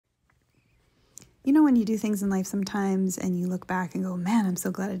You know, when you do things in life sometimes and you look back and go, man, I'm so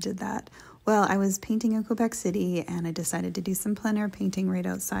glad I did that. Well, I was painting in Quebec City and I decided to do some plein air painting right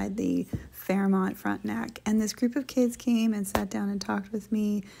outside the Fairmont Frontenac. And this group of kids came and sat down and talked with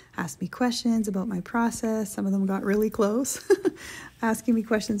me, asked me questions about my process. Some of them got really close, asking me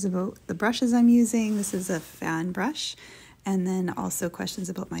questions about the brushes I'm using. This is a fan brush. And then also questions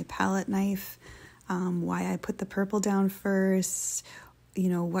about my palette knife, why I put the purple down first, you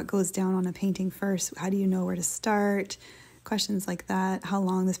know, what goes down on a painting first, how do you know where to start, questions like that, how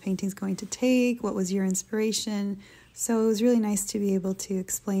long this painting's going to take, what was your inspiration. So it was really nice to be able to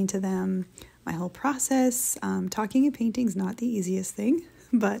explain to them my whole process. Talking a painting's not the easiest thing,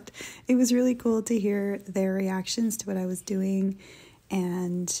 but it was really cool to hear their reactions to what I was doing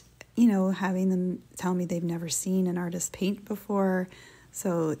and, you know, having them tell me they've never seen an artist paint before.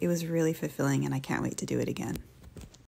 So it was really fulfilling and I can't wait to do it again.